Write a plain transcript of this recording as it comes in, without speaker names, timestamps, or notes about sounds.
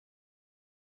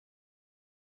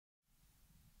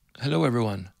Hello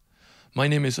everyone, my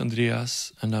name is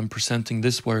Andreas and I'm presenting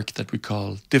this work that we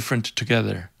call Different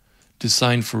Together,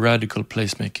 Design for Radical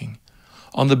Placemaking,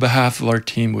 on the behalf of our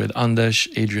team with Anders,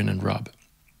 Adrian and Rob.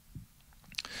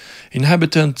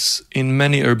 Inhabitants in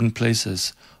many urban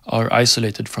places are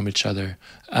isolated from each other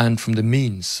and from the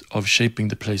means of shaping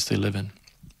the place they live in.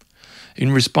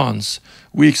 In response,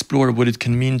 we explore what it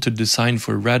can mean to design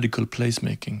for radical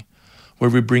placemaking, where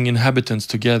we bring inhabitants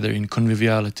together in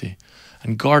conviviality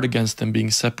and guard against them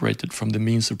being separated from the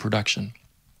means of production,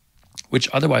 which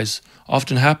otherwise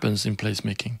often happens in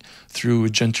placemaking through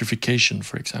gentrification,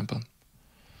 for example.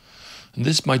 And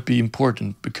this might be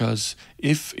important because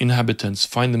if inhabitants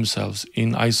find themselves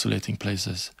in isolating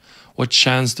places, what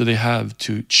chance do they have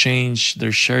to change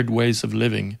their shared ways of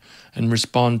living and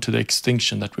respond to the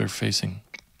extinction that we're facing?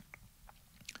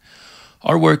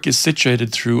 Our work is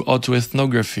situated through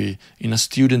autoethnography in a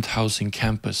student housing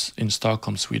campus in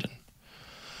Stockholm, Sweden.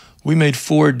 We made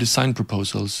 4 design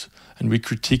proposals and we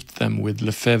critiqued them with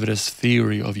Lefebvre's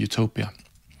theory of utopia.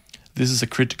 This is a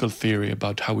critical theory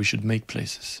about how we should make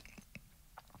places.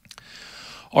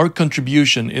 Our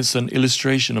contribution is an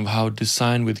illustration of how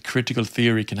design with critical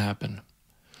theory can happen.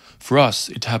 For us,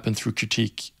 it happened through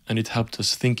critique and it helped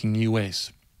us think in new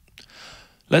ways.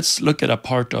 Let's look at a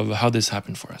part of how this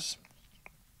happened for us.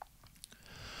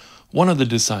 One of the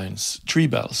designs, tree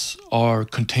bells, are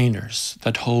containers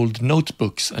that hold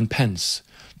notebooks and pens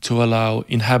to allow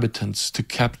inhabitants to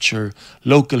capture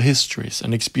local histories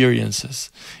and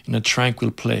experiences in a tranquil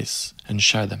place and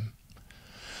share them.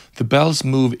 The bells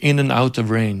move in and out of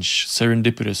range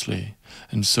serendipitously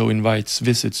and so invites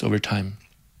visits over time.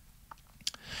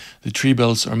 The tree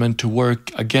bells are meant to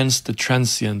work against the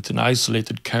transient and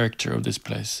isolated character of this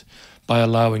place by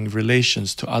allowing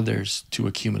relations to others to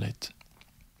accumulate.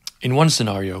 In one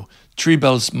scenario, tree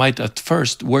bells might at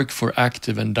first work for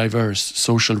active and diverse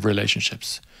social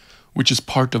relationships, which is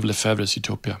part of Lefebvre's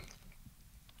utopia.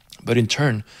 But in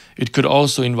turn, it could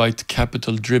also invite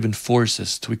capital-driven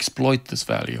forces to exploit this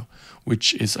value,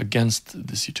 which is against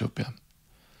this utopia.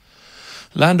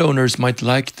 Landowners might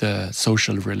like the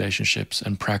social relationships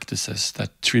and practices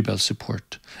that tree bells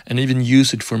support, and even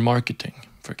use it for marketing,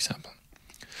 for example.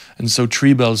 And so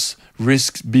tree bells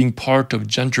risk being part of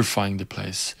gentrifying the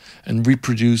place and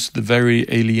reproduce the very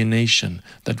alienation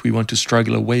that we want to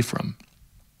struggle away from.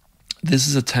 This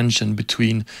is a tension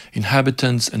between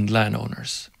inhabitants and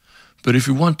landowners. But if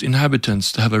we want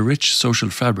inhabitants to have a rich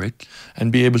social fabric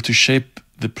and be able to shape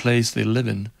the place they live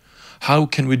in, how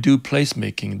can we do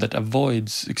placemaking that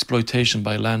avoids exploitation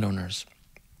by landowners?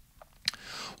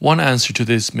 One answer to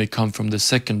this may come from the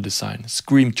second design,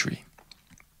 Scream Tree.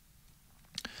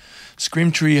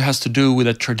 Scream Tree has to do with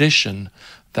a tradition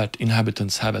that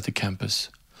inhabitants have at the campus.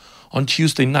 On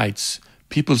Tuesday nights,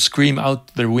 people scream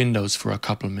out their windows for a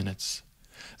couple of minutes.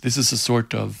 This is a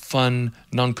sort of fun,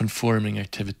 non-conforming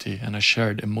activity and a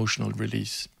shared emotional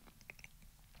release.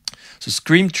 So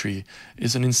Scream Tree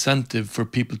is an incentive for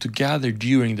people to gather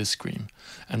during the scream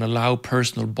and allow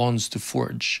personal bonds to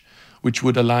forge, which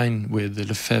would align with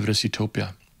Lefebvre's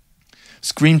utopia.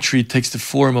 Scream Tree takes the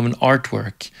form of an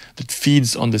artwork that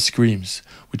feeds on the screams,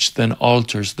 which then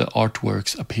alters the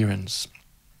artwork's appearance.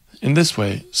 In this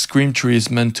way, Scream Tree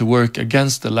is meant to work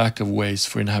against the lack of ways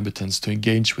for inhabitants to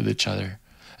engage with each other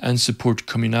and support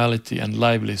communality and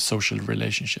lively social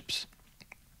relationships.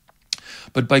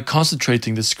 But by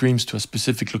concentrating the screams to a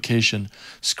specific location,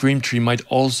 Scream Tree might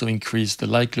also increase the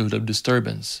likelihood of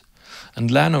disturbance.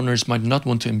 And landowners might not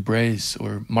want to embrace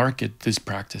or market this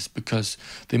practice because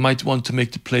they might want to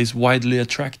make the place widely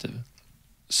attractive.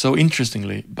 So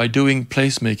interestingly, by doing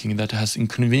placemaking that has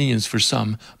inconvenience for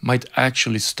some might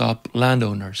actually stop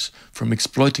landowners from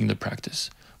exploiting the practice,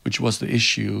 which was the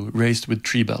issue raised with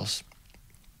tree bells.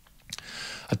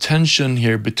 A tension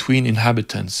here between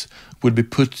inhabitants would be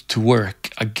put to work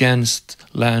against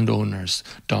landowners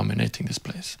dominating this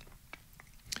place.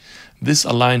 This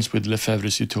aligns with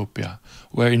Lefebvre's utopia,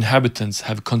 where inhabitants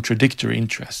have contradictory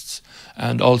interests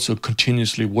and also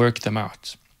continuously work them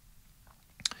out.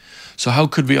 So how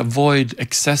could we avoid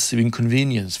excessive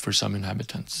inconvenience for some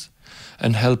inhabitants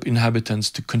and help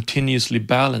inhabitants to continuously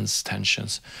balance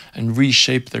tensions and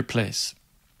reshape their place?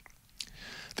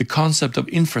 The concept of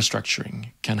infrastructuring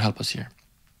can help us here.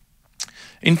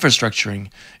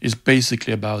 Infrastructuring is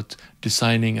basically about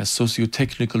designing a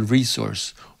socio-technical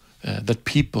resource that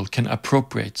people can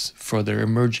appropriate for their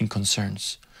emerging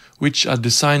concerns, which a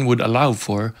design would allow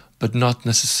for but not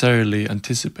necessarily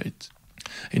anticipate.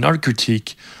 In our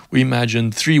critique, we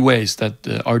imagine 3 ways that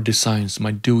our designs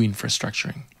might do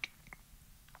infrastructuring.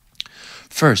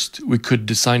 First, we could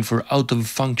design for out of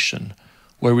function,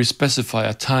 where we specify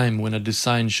a time when a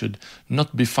design should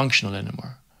not be functional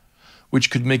anymore, which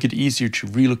could make it easier to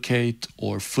relocate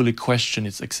or fully question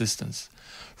its existence,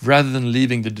 rather than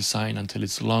leaving the design until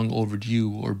it's long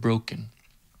overdue or broken.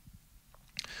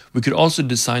 We could also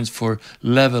design for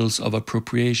levels of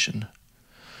appropriation.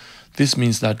 This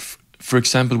means that, for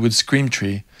example, with Scream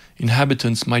Tree,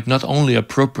 inhabitants might not only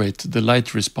appropriate the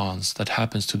light response that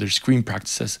happens to their scream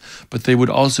practices, but they would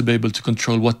also be able to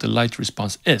control what the light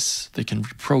response is. They can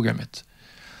reprogram it.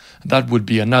 That would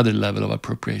be another level of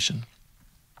appropriation.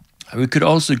 We could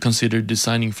also consider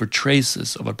designing for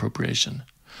traces of appropriation.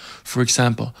 For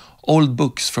example, old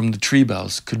books from the tree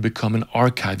bells could become an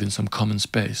archive in some common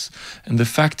space, and the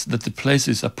fact that the place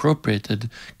is appropriated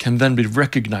can then be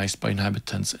recognized by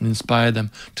inhabitants and inspire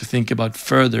them to think about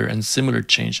further and similar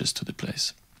changes to the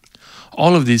place.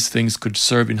 All of these things could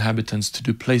serve inhabitants to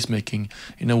do placemaking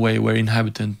in a way where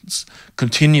inhabitants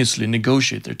continuously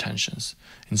negotiate their tensions,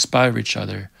 inspire each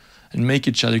other, and make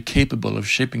each other capable of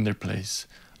shaping their place,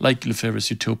 like Lefebvre's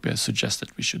utopia suggested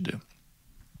we should do.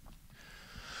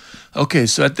 Okay,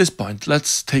 so at this point,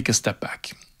 let's take a step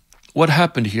back. What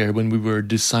happened here when we were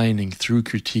designing through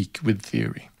critique with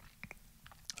theory?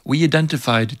 We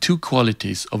identified two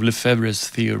qualities of Lefebvre's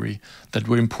theory that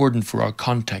were important for our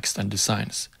context and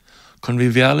designs: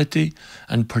 conviviality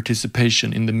and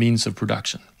participation in the means of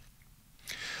production.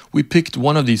 We picked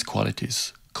one of these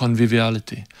qualities,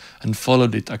 conviviality, and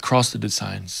followed it across the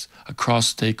designs,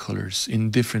 across stakeholders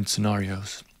in different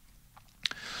scenarios.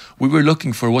 We were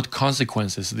looking for what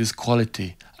consequences this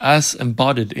quality, as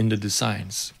embodied in the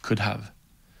designs, could have.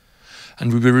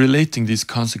 And we were relating these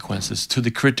consequences to the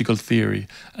critical theory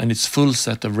and its full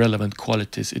set of relevant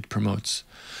qualities it promotes.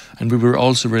 And we were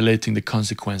also relating the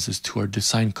consequences to our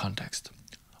design context,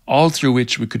 all through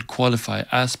which we could qualify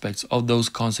aspects of those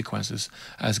consequences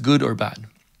as good or bad.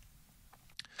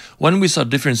 When we saw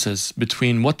differences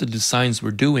between what the designs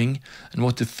were doing and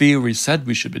what the theory said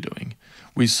we should be doing,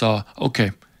 we saw,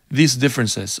 okay, these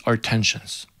differences are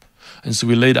tensions. And so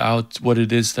we laid out what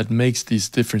it is that makes these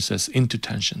differences into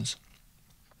tensions.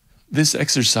 This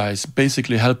exercise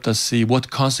basically helped us see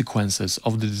what consequences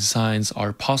of the designs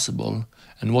are possible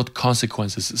and what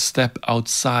consequences step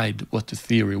outside what the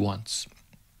theory wants.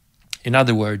 In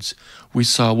other words, we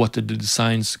saw what the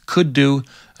designs could do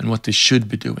and what they should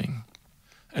be doing.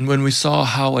 And when we saw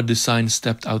how a design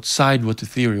stepped outside what the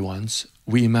theory wants,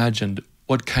 we imagined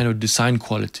what kind of design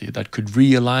quality that could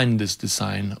realign this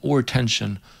design or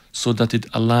tension so that it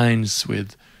aligns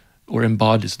with or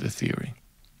embodies the theory.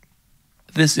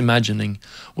 This imagining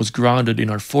was grounded in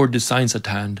our 4 designs at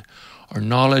hand, our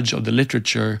knowledge of the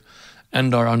literature,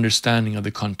 and our understanding of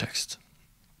the context.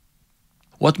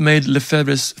 What made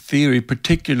Lefebvre's theory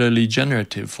particularly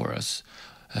generative for us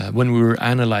when we were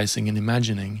analyzing and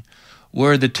imagining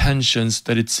were the tensions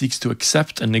that it seeks to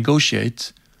accept and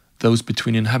negotiate, those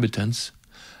between inhabitants,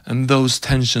 and those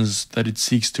tensions that it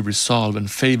seeks to resolve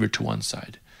and favor to one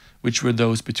side, which were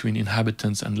those between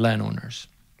inhabitants and landowners.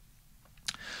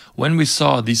 When we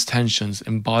saw these tensions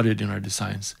embodied in our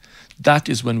designs, that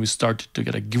is when we started to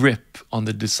get a grip on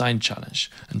the design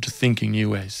challenge and to think in new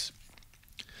ways.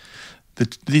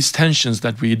 These tensions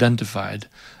that we identified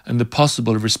and the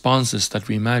possible responses that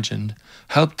we imagined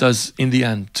helped us in the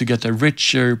end to get a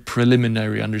richer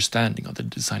preliminary understanding of the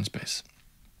design space.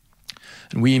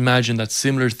 And we imagine that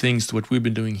similar things to what we've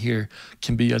been doing here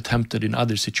can be attempted in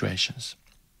other situations.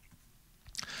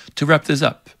 To wrap this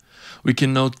up, we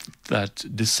can note that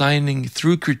designing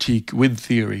through critique with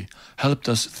theory helped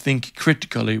us think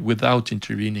critically without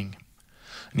intervening.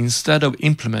 And instead of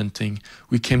implementing,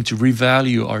 we came to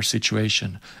revalue our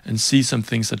situation and see some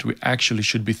things that we actually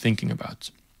should be thinking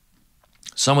about.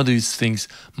 Some of these things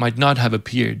might not have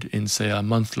appeared in, say, a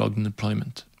month-long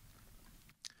deployment.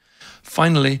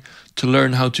 Finally, to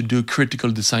learn how to do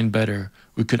critical design better,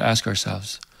 we could ask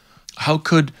ourselves, how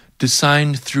could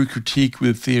design through critique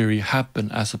with theory happen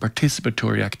as a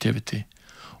participatory activity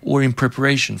or in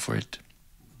preparation for it?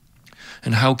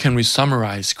 And how can we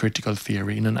summarize critical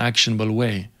theory in an actionable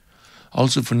way,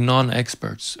 also for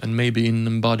non-experts and maybe in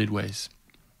embodied ways?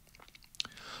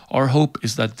 Our hope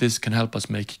is that this can help us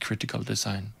make critical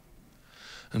design.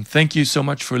 And thank you so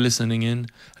much for listening in,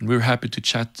 and we're happy to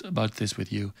chat about this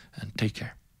with you, and take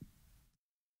care.